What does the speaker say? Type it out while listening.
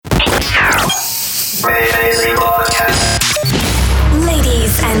Ladies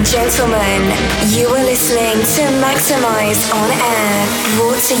and gentlemen, you are listening to Maxximize On Air,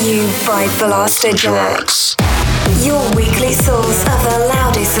 brought to you by Blasterjaxx. Your weekly source of the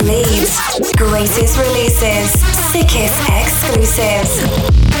loudest leads, greatest releases, sickest exclusives,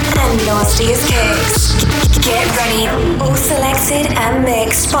 and nastiest kicks. Get ready, all selected and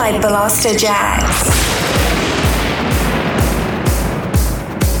mixed by Blasterjaxx.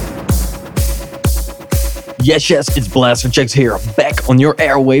 Yes, it's Blasterjaxx here, back on your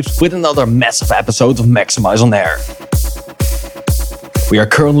airwaves with another massive episode of Maxximize On Air. We are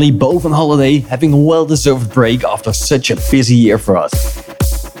currently both on holiday, having a well-deserved break after such a busy year for us.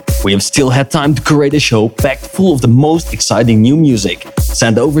 We have still had time to create a show packed full of the most exciting new music,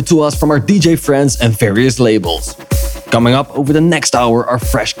 sent over to us from our DJ friends and various labels. Coming up over the next hour are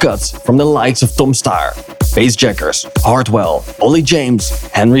fresh cuts from the likes of Tom Staar, Bassjackers, Hardwell, Ollie James,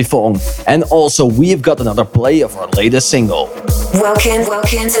 Henry Fong, and also we have got another play of our latest single. Welcome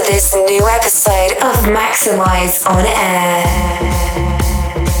to this new episode of Maxximize On Air.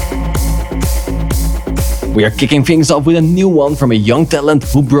 We are kicking things off with a new one from a young talent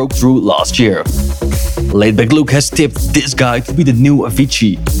who broke through last year. Laidback Luke has tipped this guy to be the new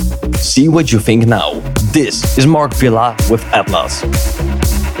Avicii. See what you think now. This is Mark Villa with Atlas.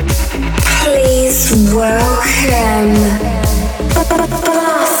 Please welcome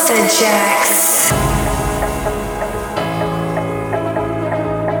Blasterjaxx.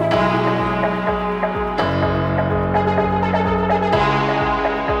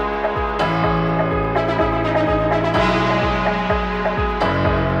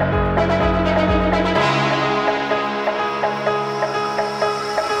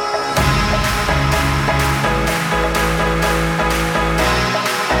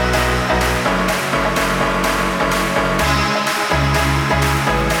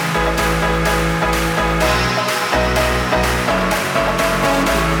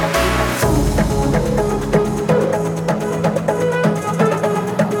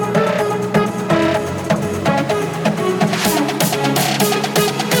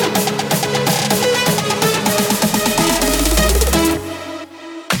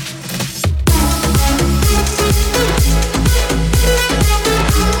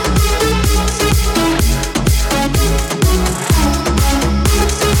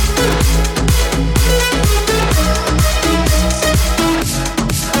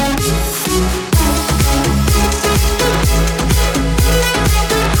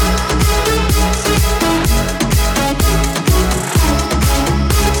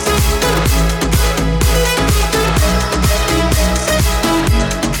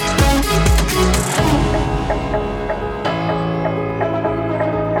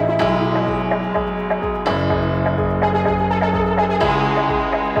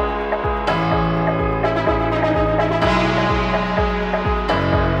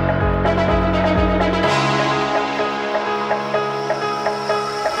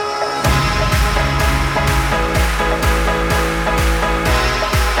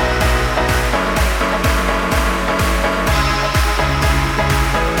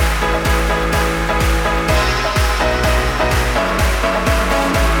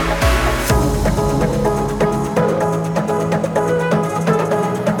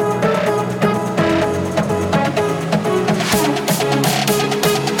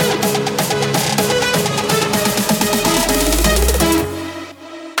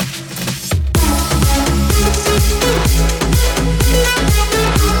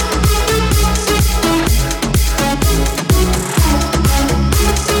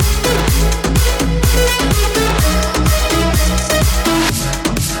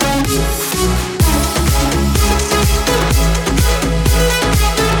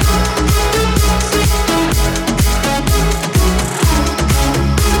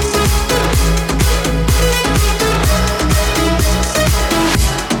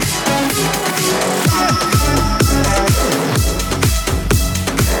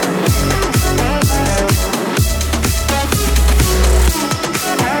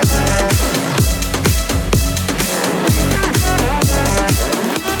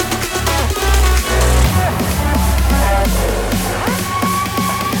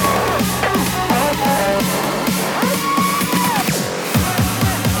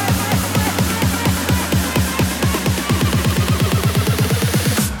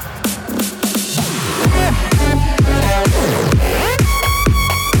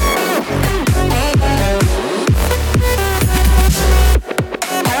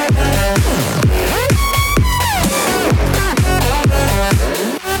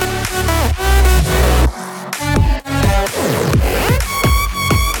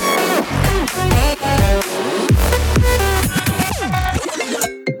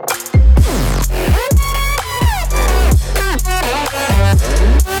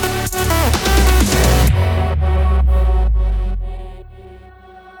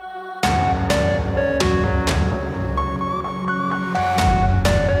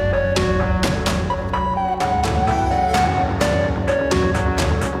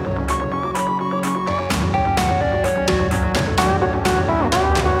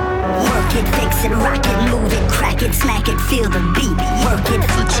 fix it, rock it, move it, crack it, smack it, feel the beat. Work it,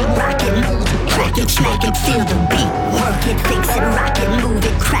 fix it, rock it, move it, crack it, smack it, feel the beat. Work it, fix it, rock it, move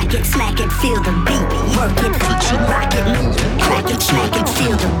it, crack it, smack it, feel the beat. Work it, fix it, rock it, move it, crack it, smack it,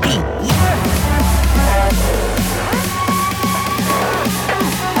 feel the beat.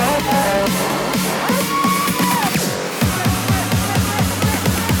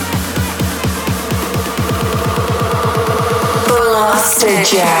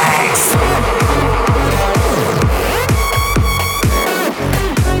 Blasterjaxx.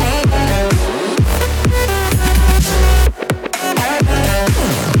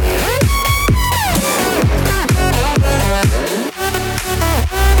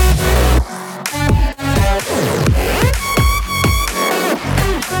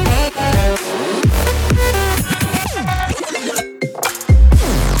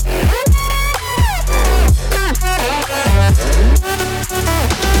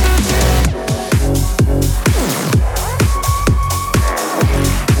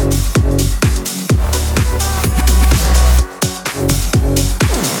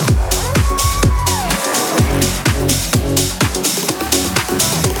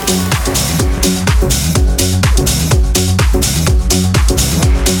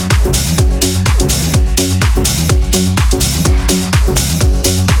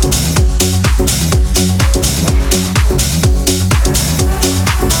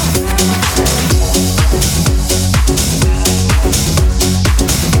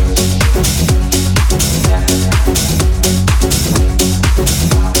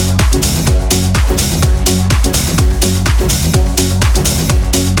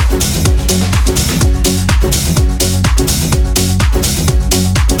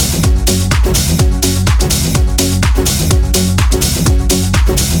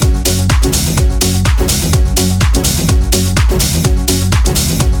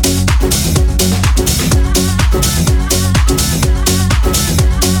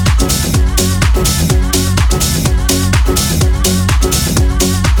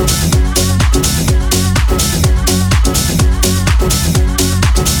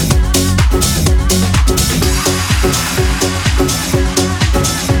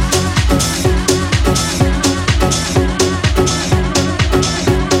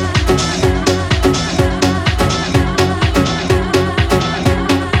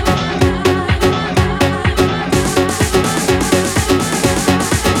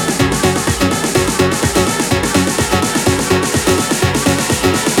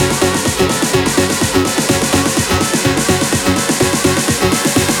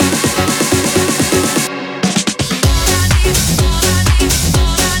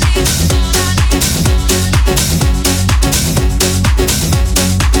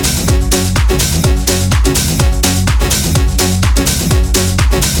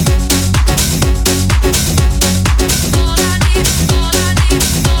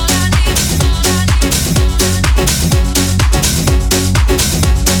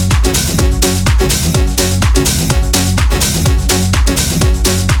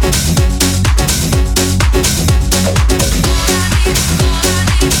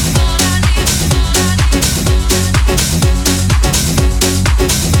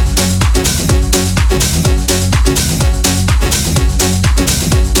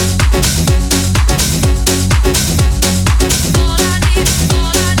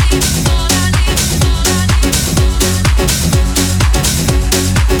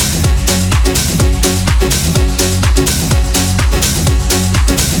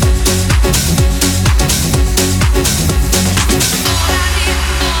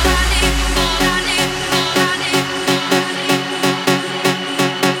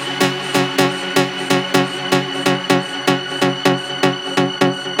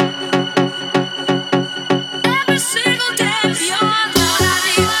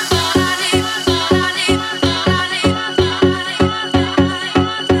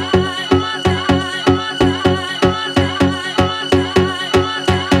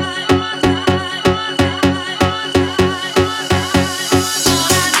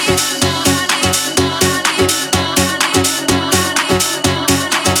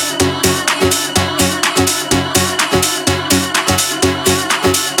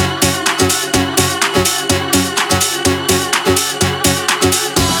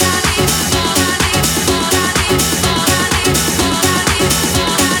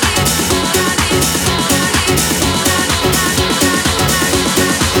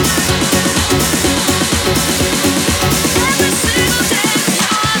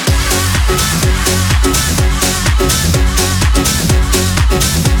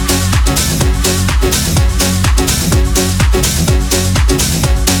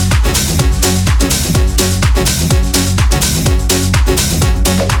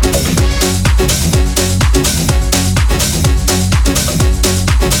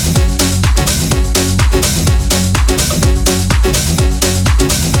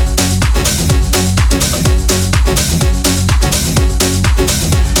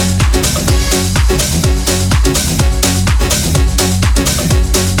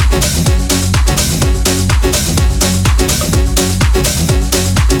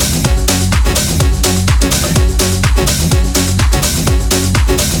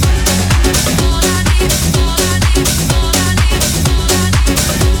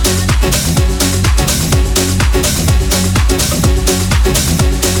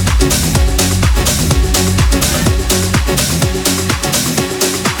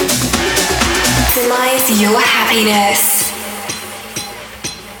 your happiness.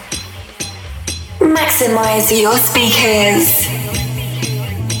 Maximize your speakers.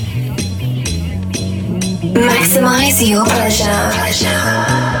 Maximize your pleasure.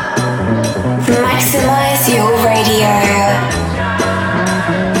 Maximize your radio.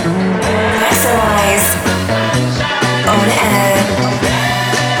 Maximize on air.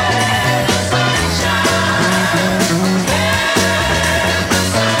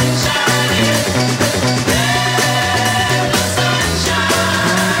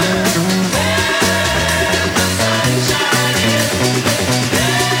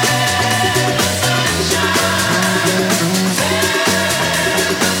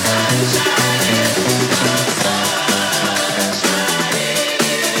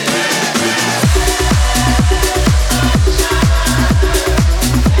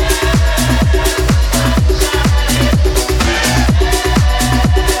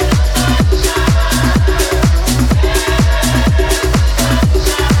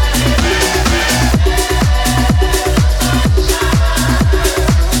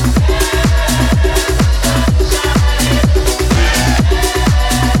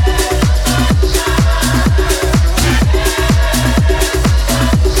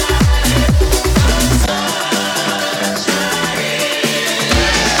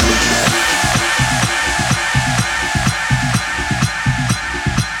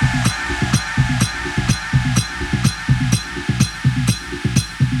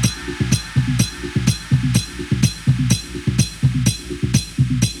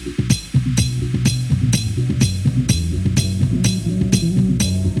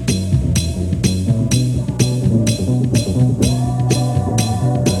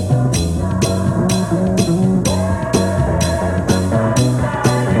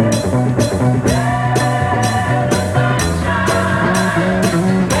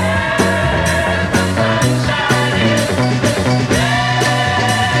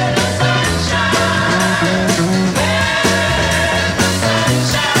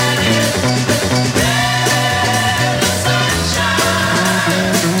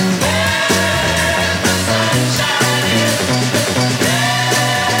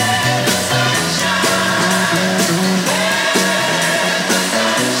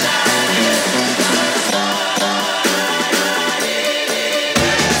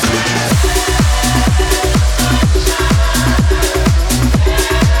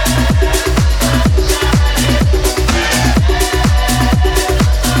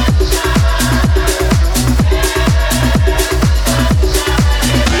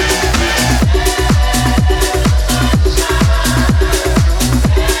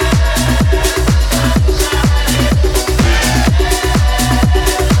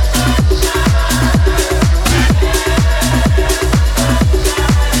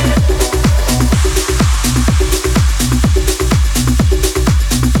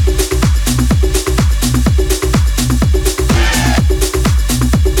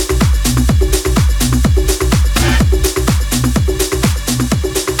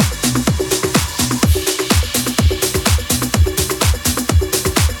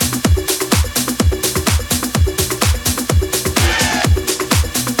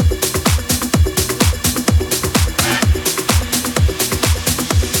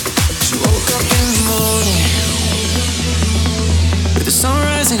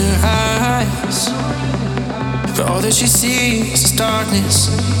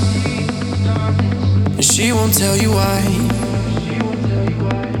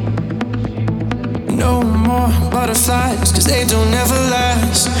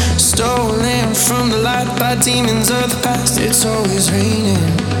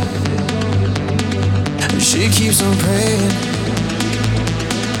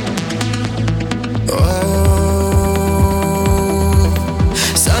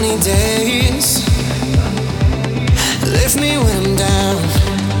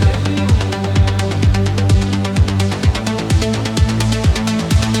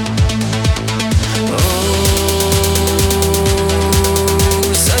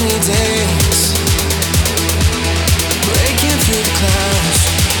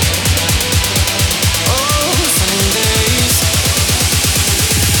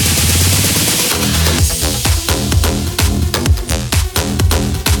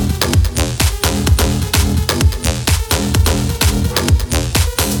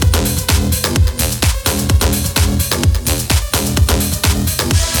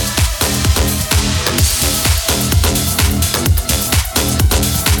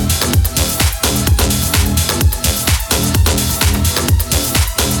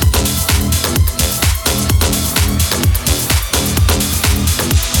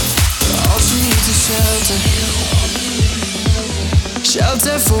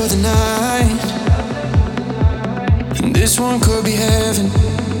 the night. This one could be heaven,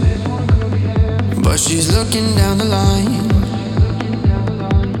 but she's looking down the line.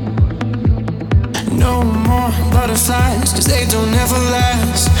 No more butterflies, cause they don't ever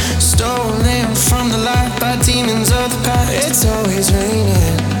last. Stolen from the light by demons of the past. It's always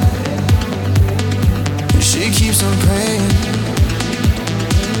raining, she keeps on praying.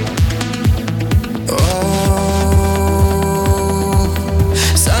 Oh,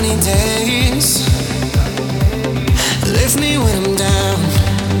 sunny days lift me when I'm down.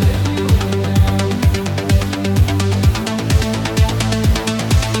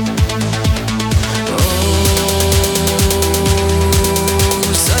 Oh,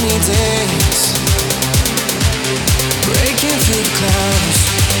 sunny days breaking through the clouds.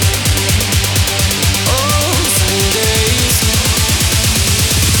 Oh, sunny days.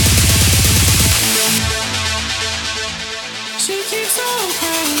 She keeps on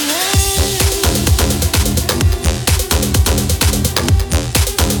praying.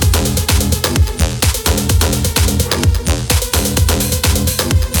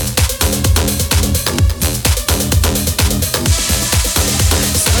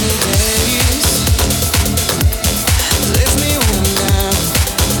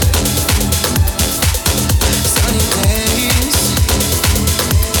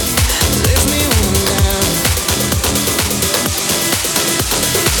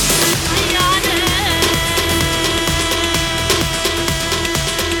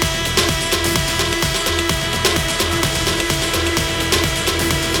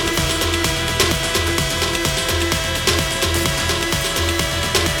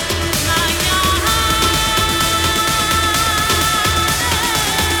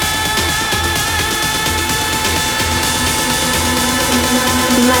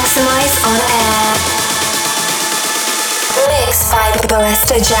 Maxximize On Air. Mixed by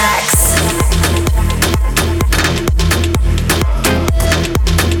Blasterjaxx.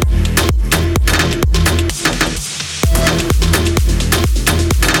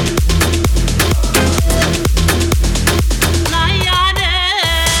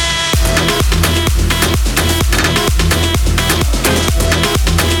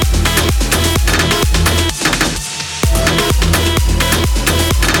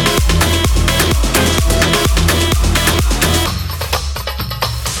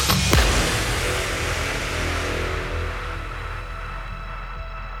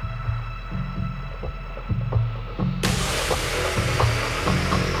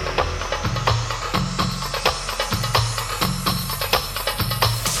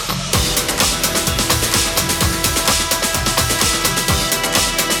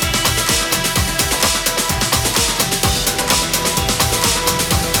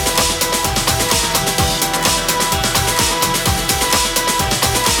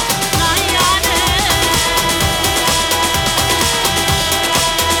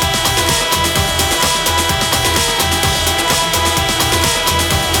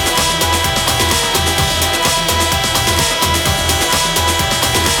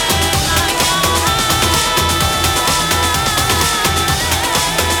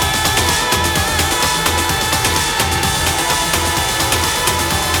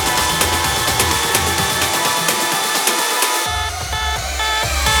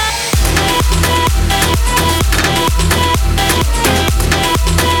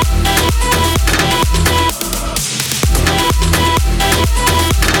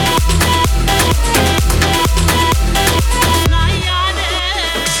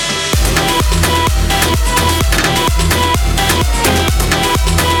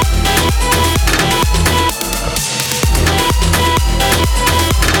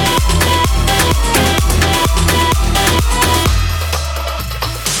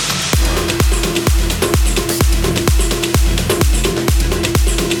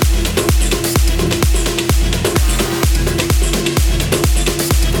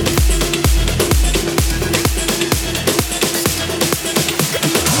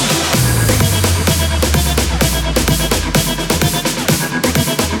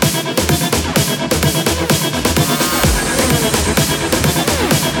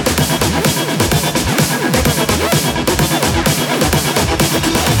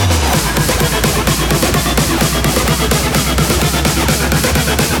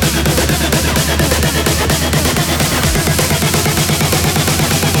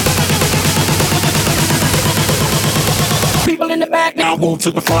 Now move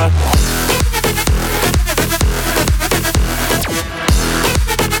to the front.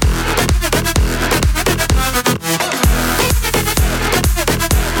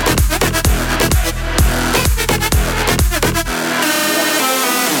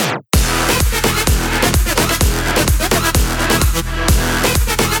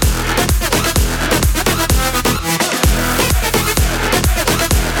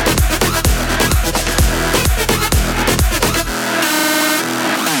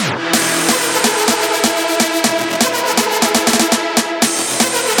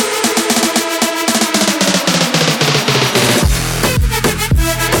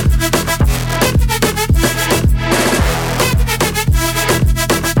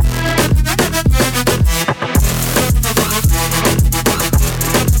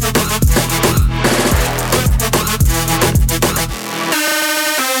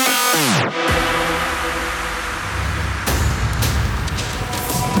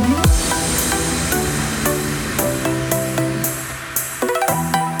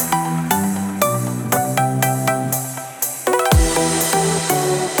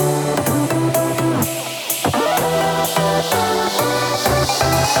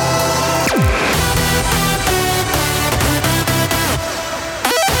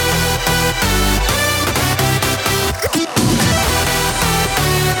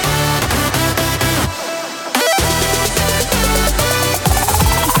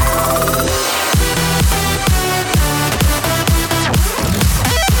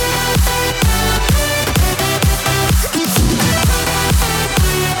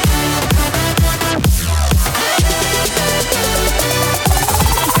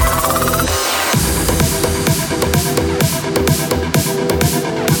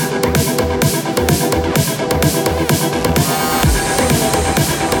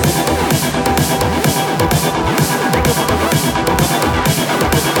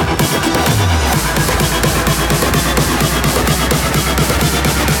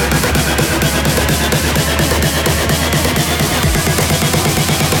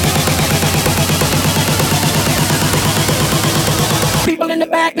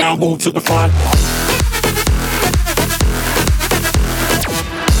 move to the front.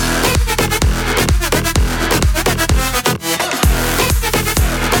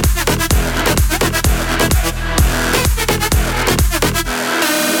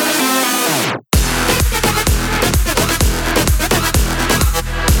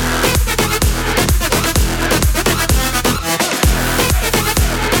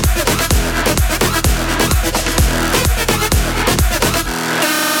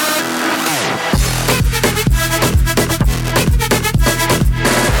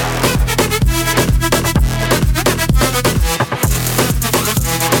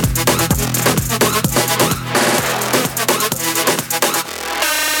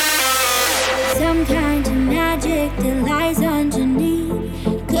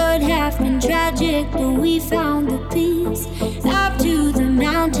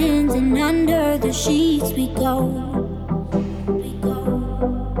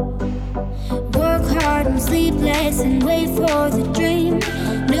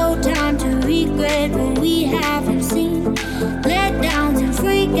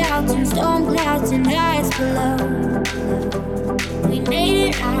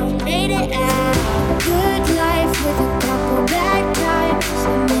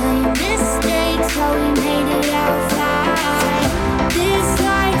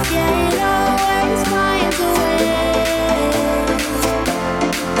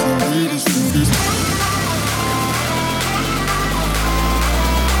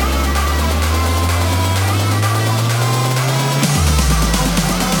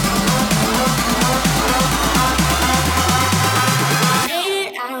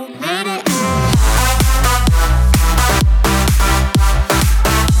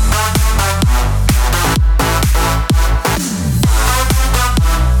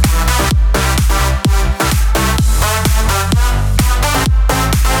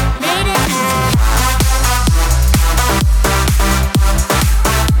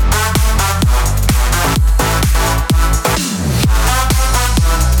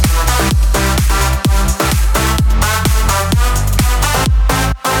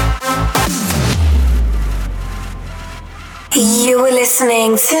 You were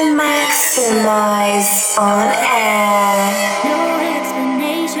listening to Maxximize On Air. No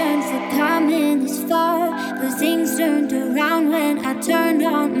explanation for coming this far, but things turned around when I turned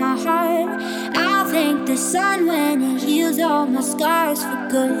on my heart. I'll thank the sun when it heals all my scars for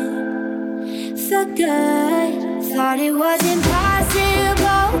good, for good. Thought it was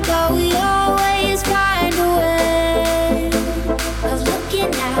impossible, but we always find a way of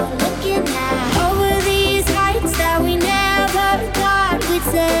looking out over these heights that we never thought we'd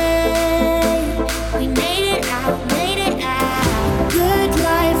say. We made it out. Good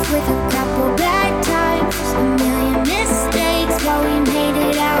life with a couple bad times, a million mistakes, but we made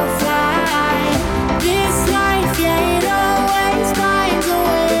it out fine. This life, yeah, it always finds a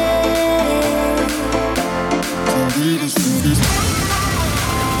way to lead us through these.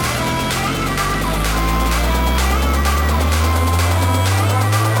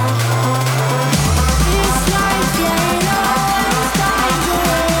 This life, yeah, it always finds a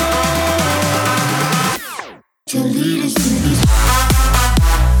way.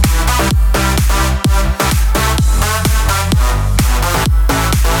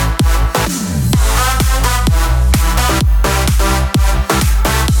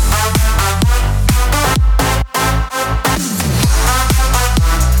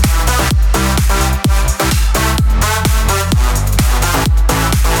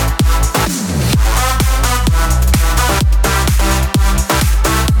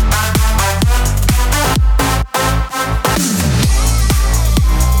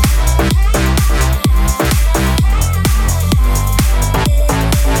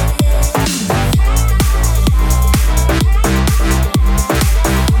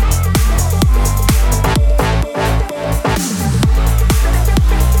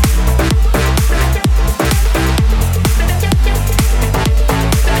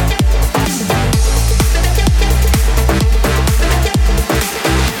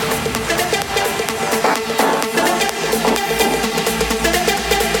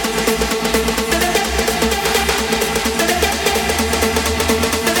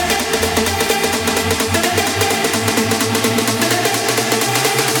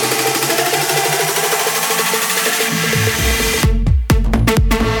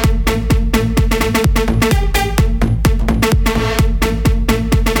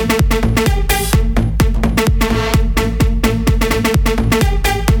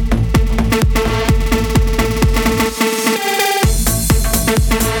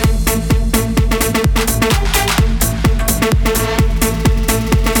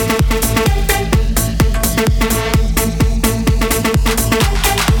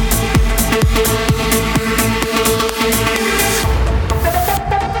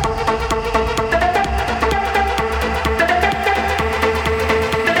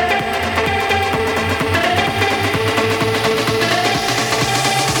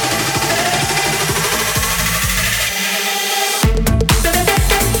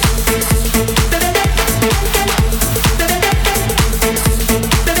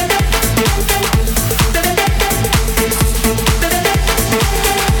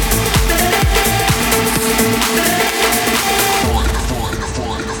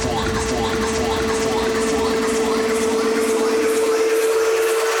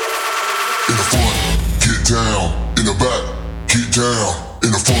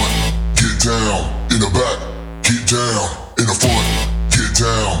 in the front, get down, in the back, get down, in the front, get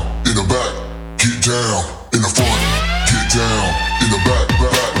down, in the back, get down, in the front, get down, in the back,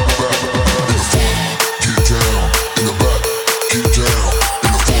 back, back, in the front, get down, in the back, get down,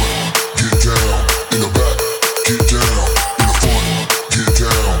 in the front, get down, in the back, get down, in the front, get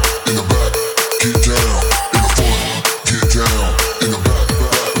down, in the back, get down, in the front, get down, in the back,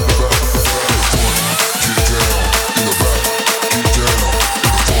 back, back, front, get down, in the back, get down, in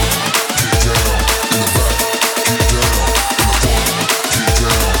the front, get down, in the back, get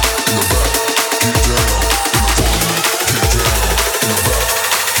down, in the front, get down, in the back, get down, in the front, get down, in the back,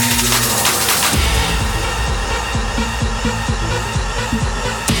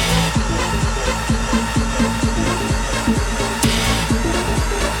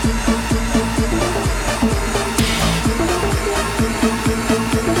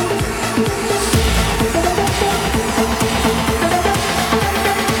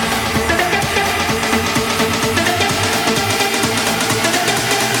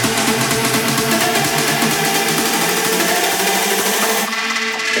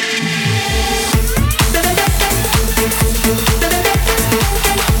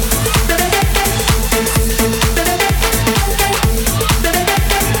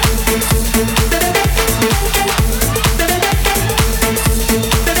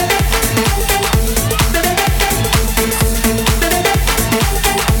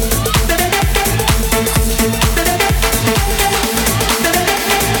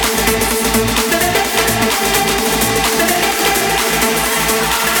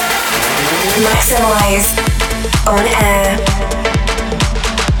 Maxximize On Air.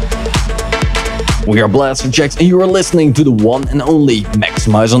 We are Blasterjaxx and you are listening to the one and only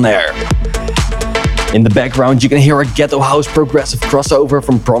Maxximize On Air. In the background you can hear a ghetto house progressive crossover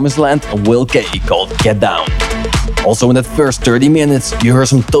from Promised Land and Will K called Get Down. Also in that first 30 minutes you heard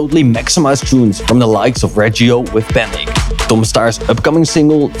some totally maximized tunes from the likes of Reggio with Panic, Tom Starr's upcoming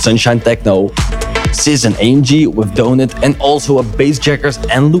single Sunshine Techno, Sis and AMG with Donut, and also a Bassjackers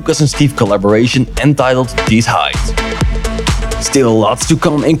and Lucas and Steve collaboration entitled These Heights. Still lots to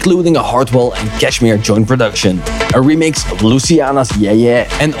come, including a Hardwell and Cashmere joint production, a remix of Luciana's Yeah Yeah,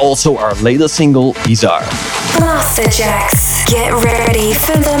 and also our latest single Bizarre. Blasterjaxx, get ready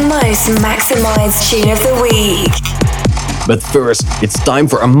for the most maximized tune of the week. But first, it's time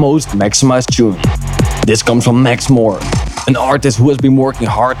for our most maximized tune. This comes from Max Moore, an artist who has been working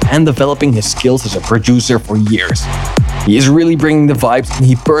hard and developing his skills as a producer for years. He is really bringing the vibes and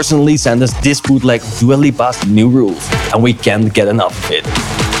he personally sent us this bootleg of Dua Lipa's New Rules, and we can't get enough of it.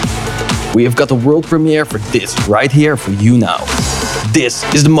 We have got the world premiere for this right here for you now. This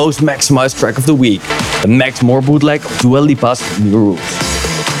is the most maximized track of the week, the Max Moore bootleg of Dua Lipa's New Rules.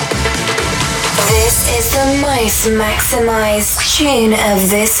 This is the most maximized tune of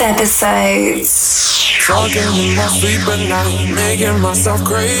this episode. Talking in my sleep at night, making myself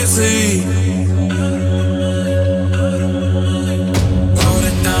crazy. Wrote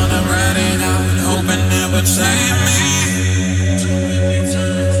it down and read it out, hoping it would save me.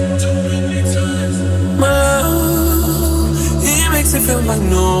 My love, he makes it feel like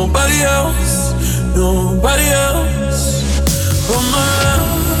nobody else, nobody else. But my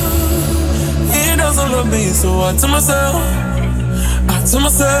love, he doesn't love me, so I tell myself,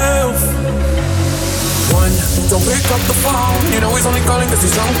 one, don't pick up the phone. You know he's only calling cause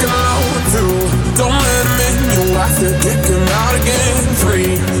he's drunk and alone. Two, don't let him in, you have to kick him out again.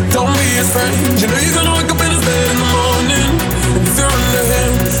 Three, don't be his friend. You know you're gonna wake up in his bed in the morning, and if you're under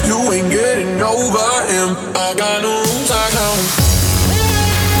him, you ain't getting over him. I got no rules, I count.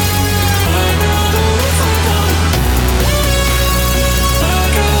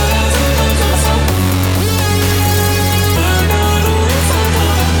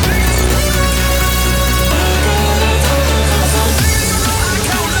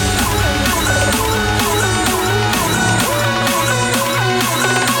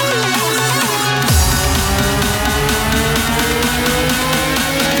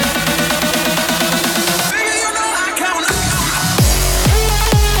 Baby, you know I can't.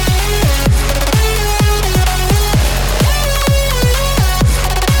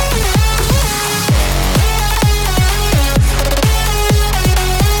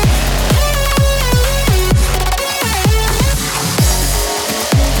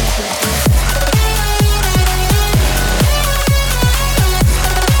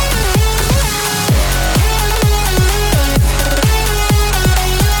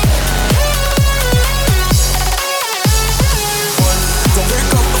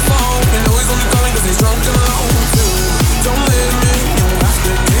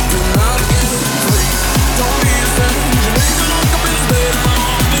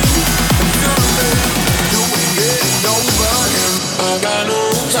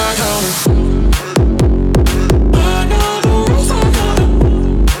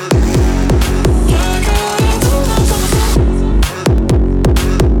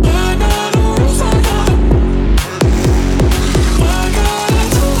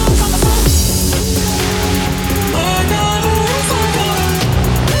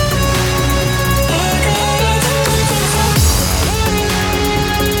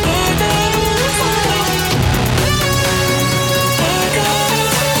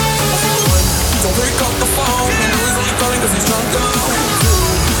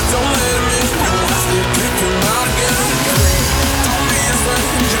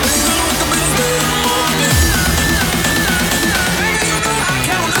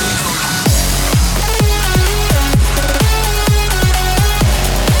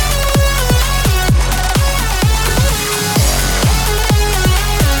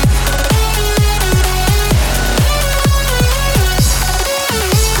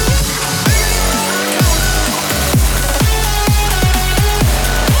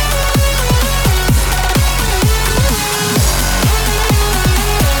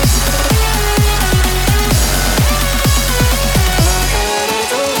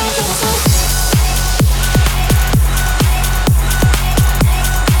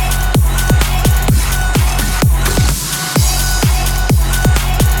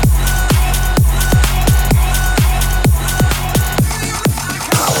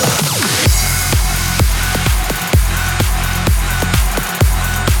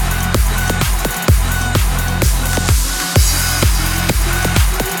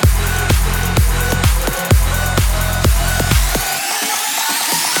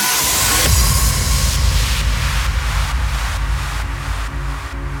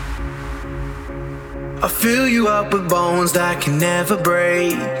 you up with bones that can never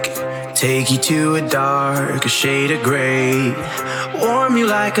break. Take you to a darker shade of gray. Warm you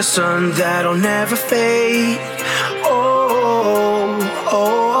like a sun that'll never fade. Oh, oh,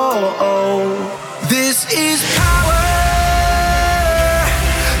 oh, oh. This is power.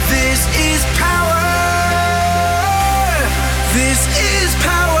 This is power. This is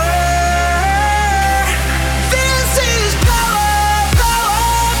power. This is power,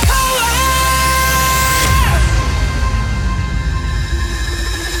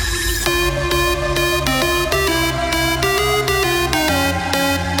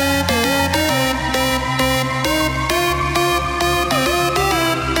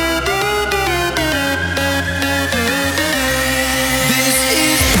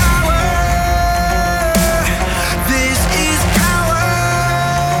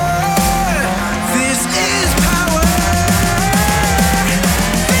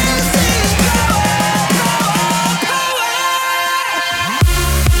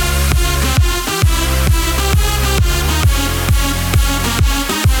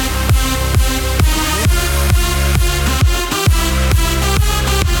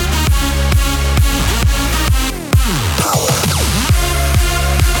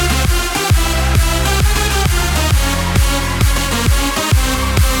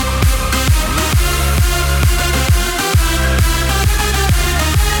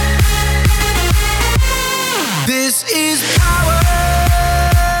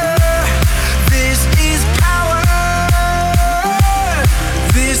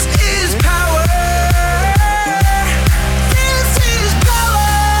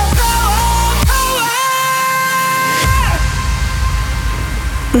 power, power.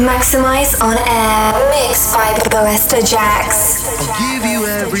 Maxximize On Air, mixed by Blasterjaxx. I'll give you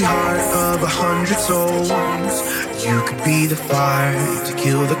every heart of 100 souls. You could be the fire to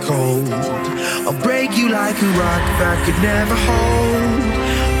kill the cold. I'll break you like a rock that could never hold.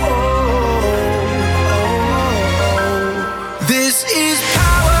 Oh, oh, oh. This is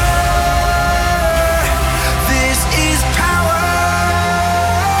power. This is power.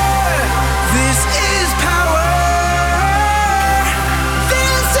 This is power.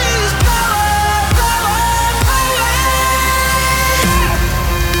 This is power, power, power.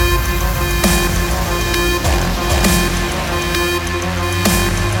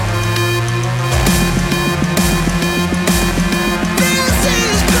 This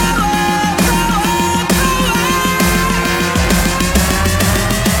is power, power,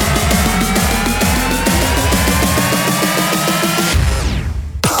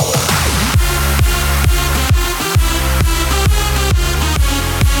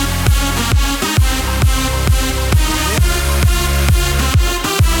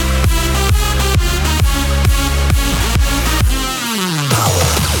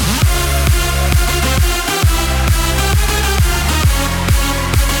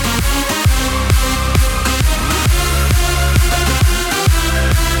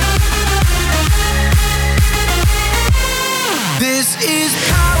 This is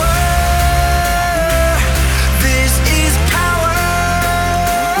power. This is power.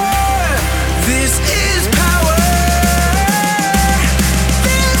 This is power.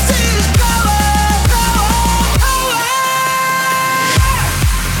 This is power, power, power.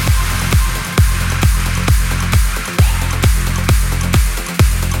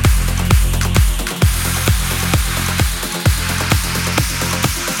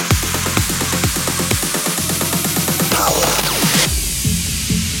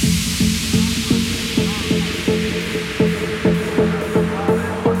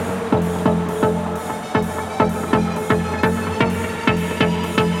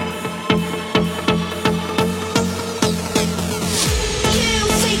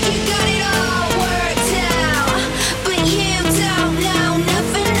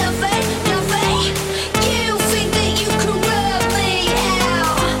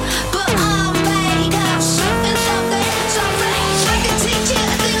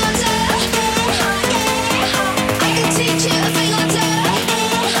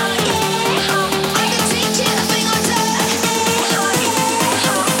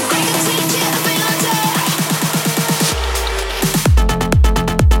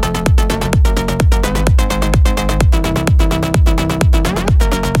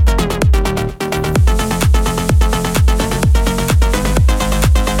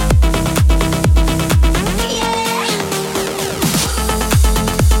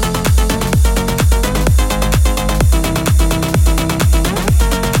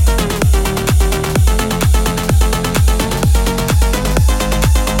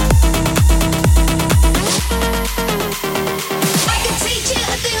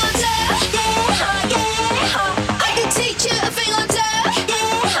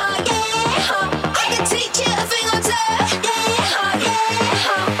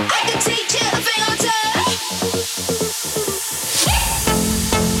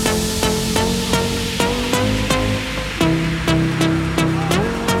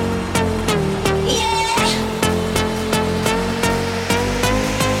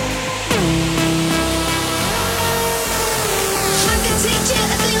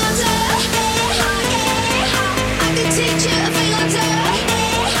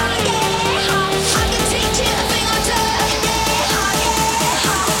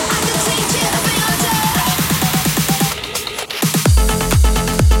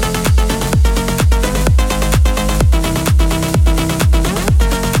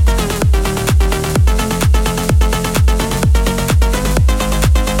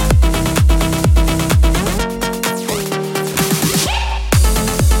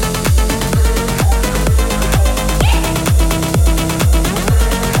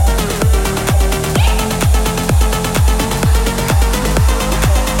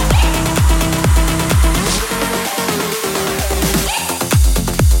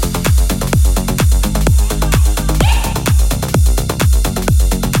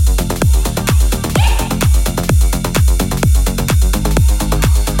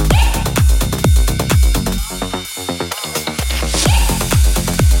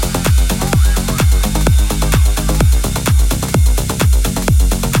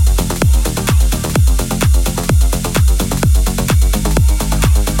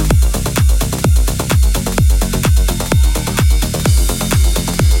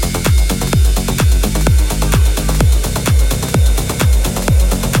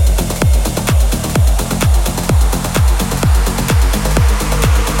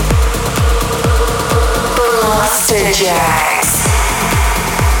 Blasterjaxx.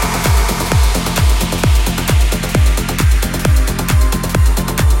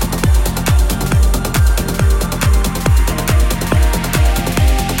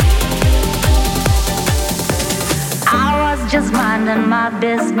 Just minding my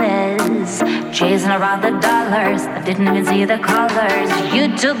business, chasing around the dollars. I didn't even see the colors.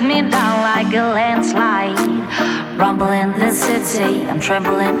 You took me down like a landslide, rumbling the city. I'm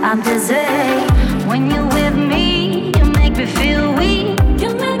trembling, I'm dizzy. When you're with me, you make me feel weak.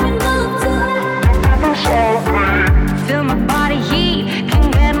 You make me move to feel my body heat,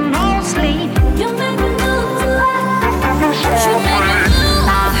 can't get no sleep. You make me move to you make me move.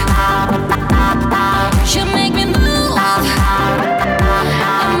 You make me move.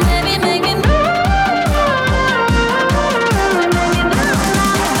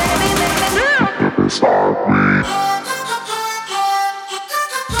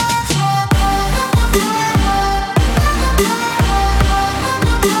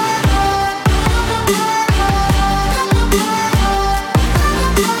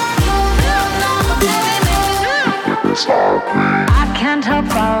 I can't help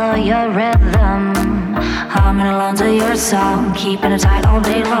follow your rhythm, humming along to your song, keeping it tight all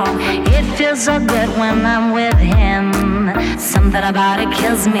day long. It feels so good when I'm with him. Something about it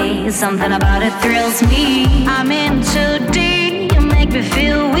kills me, something about it thrills me. I'm in too deep, you make me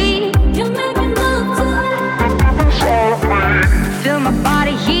feel weak. You make me move to feel my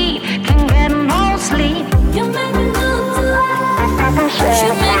body heat, can't get no sleep. You make me move to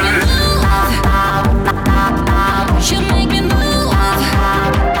you make me move. You make me move.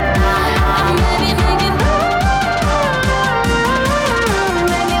 Baby, make it move.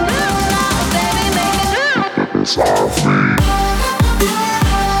 Make me move now, baby, make it move. Softly.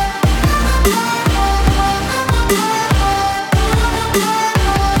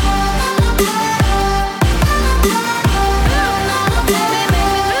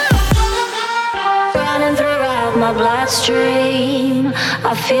 My bloodstream,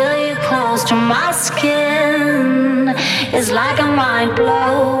 I feel you close to my skin. It's like a mind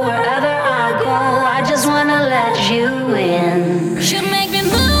blow wherever I go. I just wanna let you in. You make me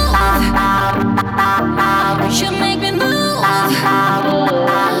move. You make me move.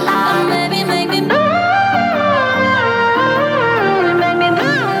 Baby, make me move. Make me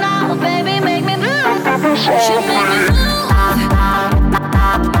move now, baby, make me move. You make me move.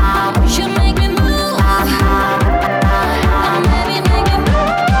 You make me move.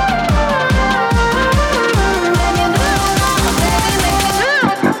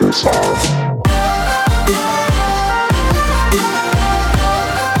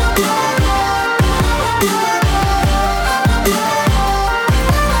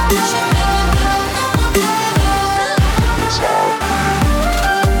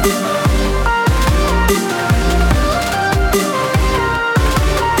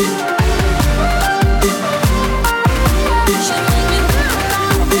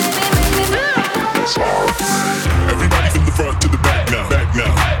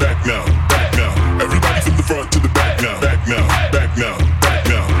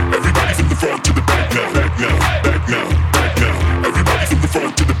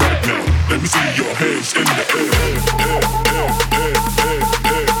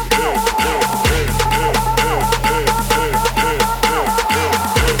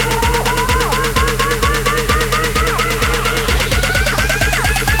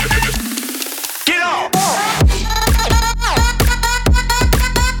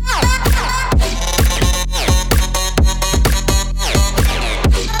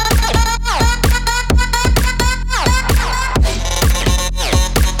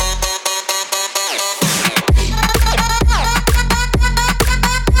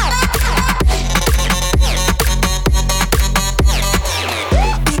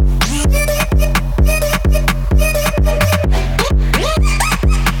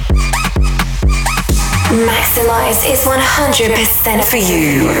 Maxximize is 100% for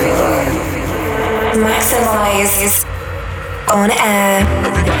you. Maxximize On Air.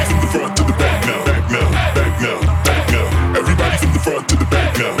 Everybody from the front to the back now, back now, back now, back now. Everybody from the front to the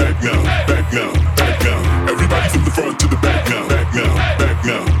back now, back now, back now, back now. Everybody from the front to the back now, back now, back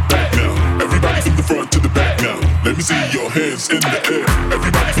now, back now. Everybody from the front to the back now. Let me see your hands in the air.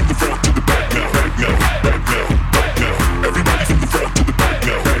 Everybody from the front to the back now, back now, back now, back now. Everybody from the front to the back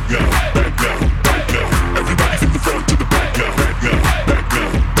now, back now, back now, back now. Everybody from the front to the back now, back now, back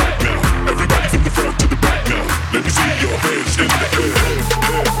now, back now. Everybody from the front to the back now. Let me see your hands in the air.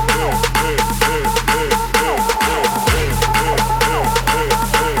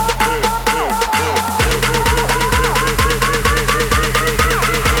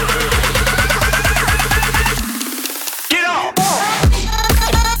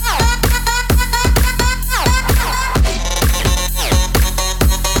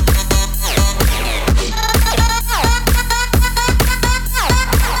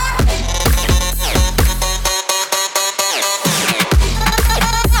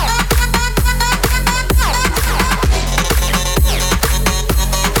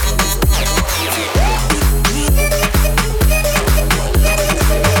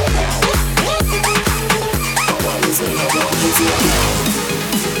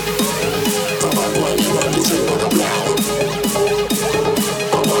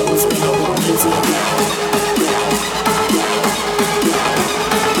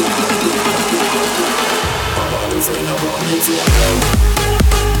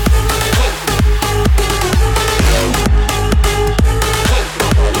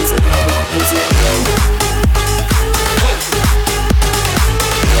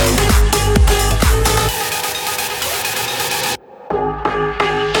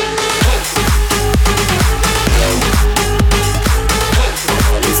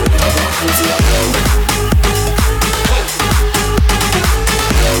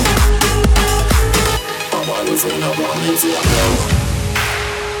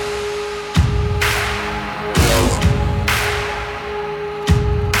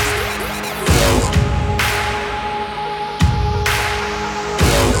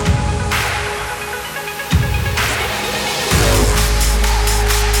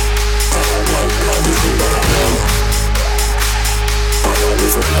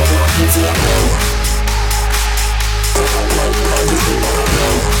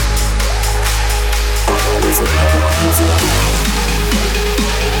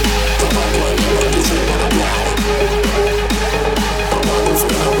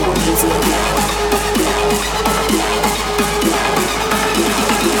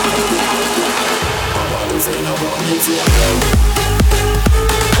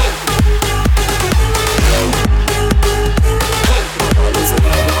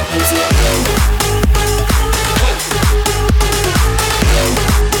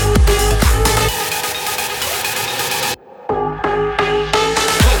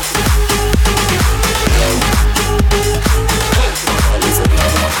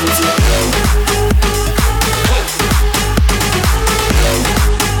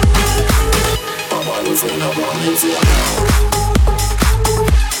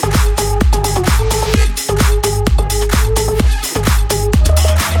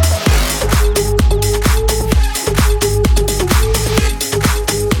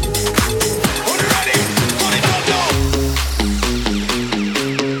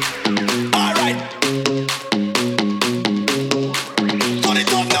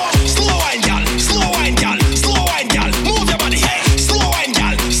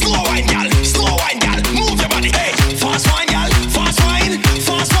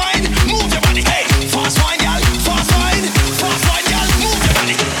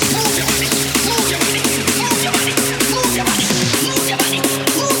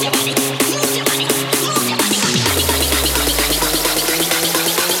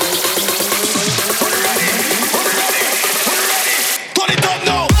 don't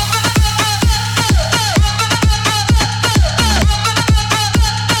know.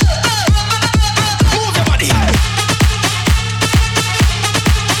 Move your body.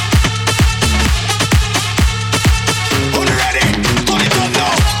 Who ready? Don't you don't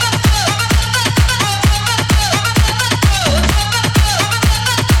know.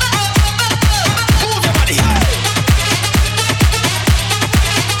 Move your body.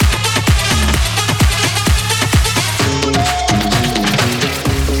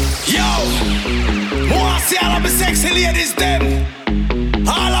 See all of me sexy ladies them.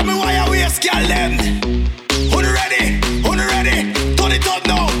 All of me wire waist girl them. Who ready? Who ready? Turn it up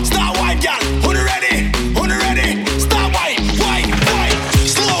now. Start wine girl. Who ready? Who ready? Start wine, wine, wine.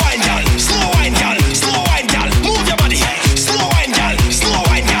 Slow wine girl. Slow wine girl. Slow wine girl. Move your body. Slow wine girl. Slow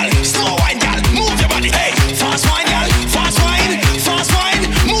wine girl. Slow wine girl. Move your body. Hey, fast wine girl. Fast wine. Fast wine.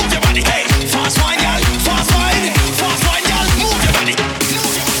 Move your body. Hey, fast wine girl. Fast wine. Fast wine girl. Move your body.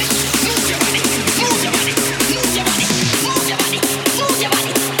 Move your body. Move your body. Move your body. Move your body. Move your body. Move your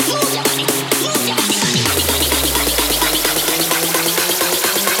body. Move your body. Move your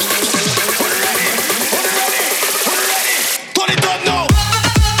body. Turn it up now.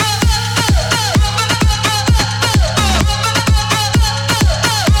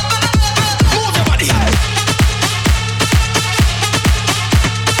 Move your body.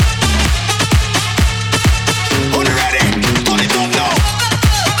 Who ready? Turn it up now.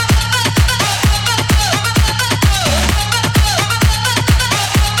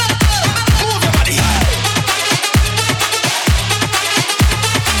 Move your body.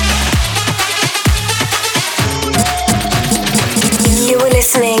 You were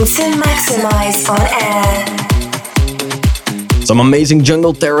listening to Maxximize On Air. Some amazing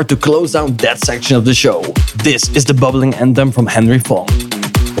jungle terror to close down that section of the show. This is the bubbling anthem from Henry Fong.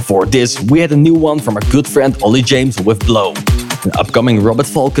 Before this, we had a new one from our good friend Ollie James with Blow, an upcoming Robert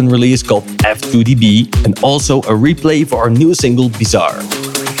Falcon release called F2DB, and also a replay for our new single Bizarre.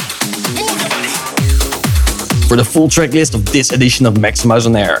 For the full track list of this edition of Maxximize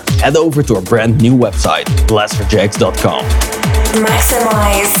On Air, head over to our brand new website, Blasterjaxx.com.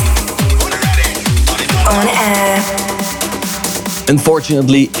 Maxximize On Air.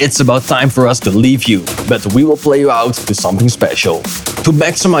 Unfortunately, it's about time for us to leave you, but we will play you out to something special. To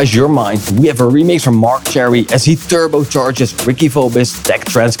maximize your mind, we have a remix from Mark Cherry as he turbocharges Ricky Phobis' tech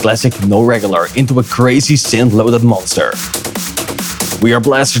trance classic No Regular into a crazy synth-loaded monster. We are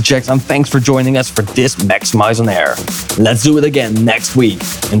Blasterjaxx and thanks for joining us for this Maxximize On Air. Let's do it again next week.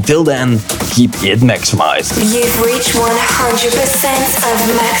 Until then, keep it maximized. You've reached 100% of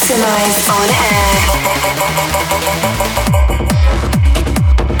Maxximize On Air.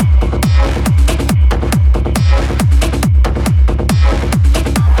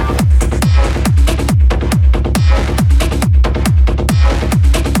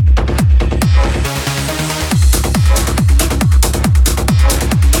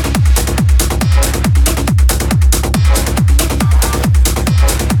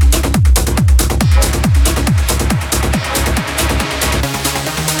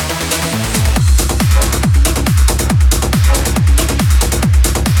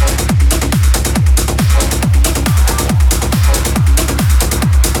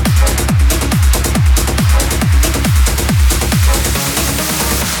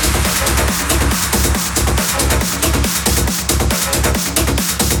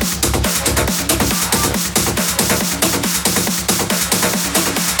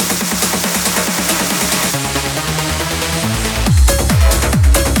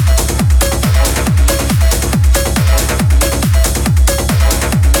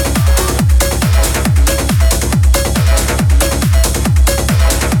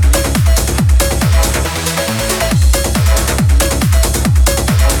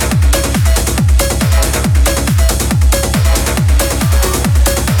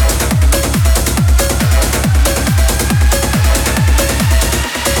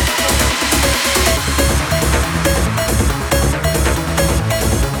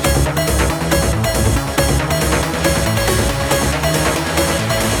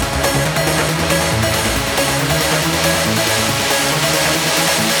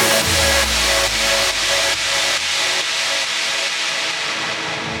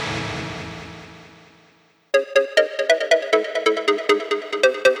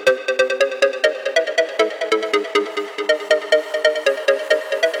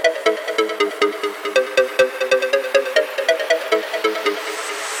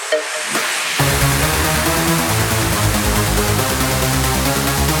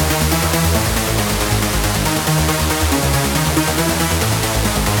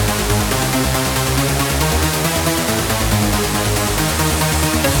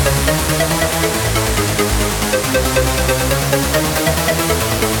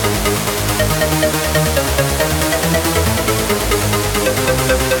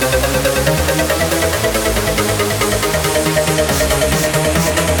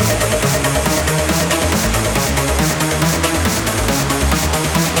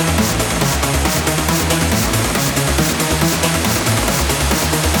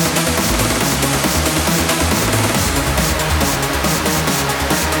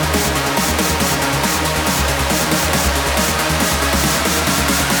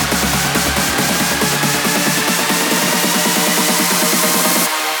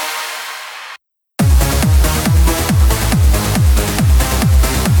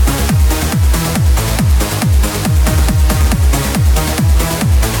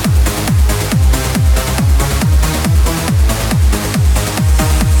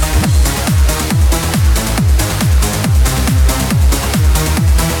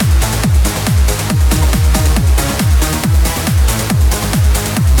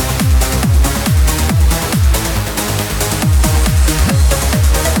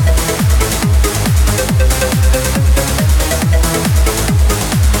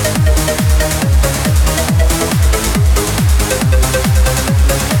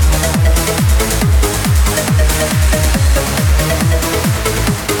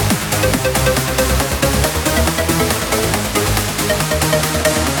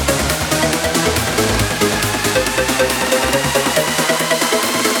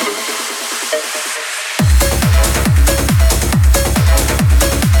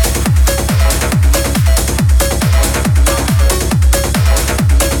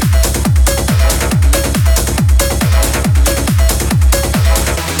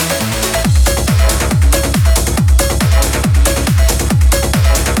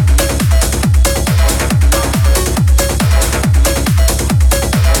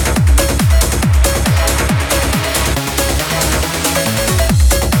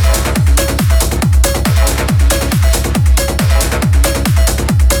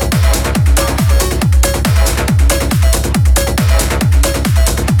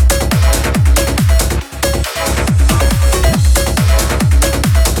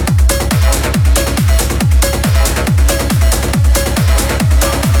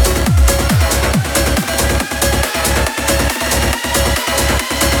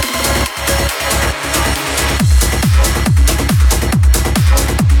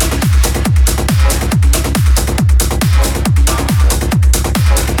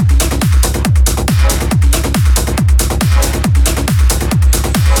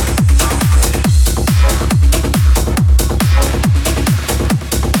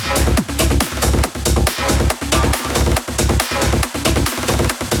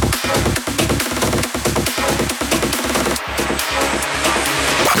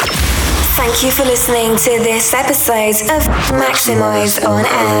 Thank you for listening to this episode of Maxximize On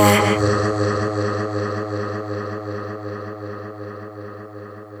Air.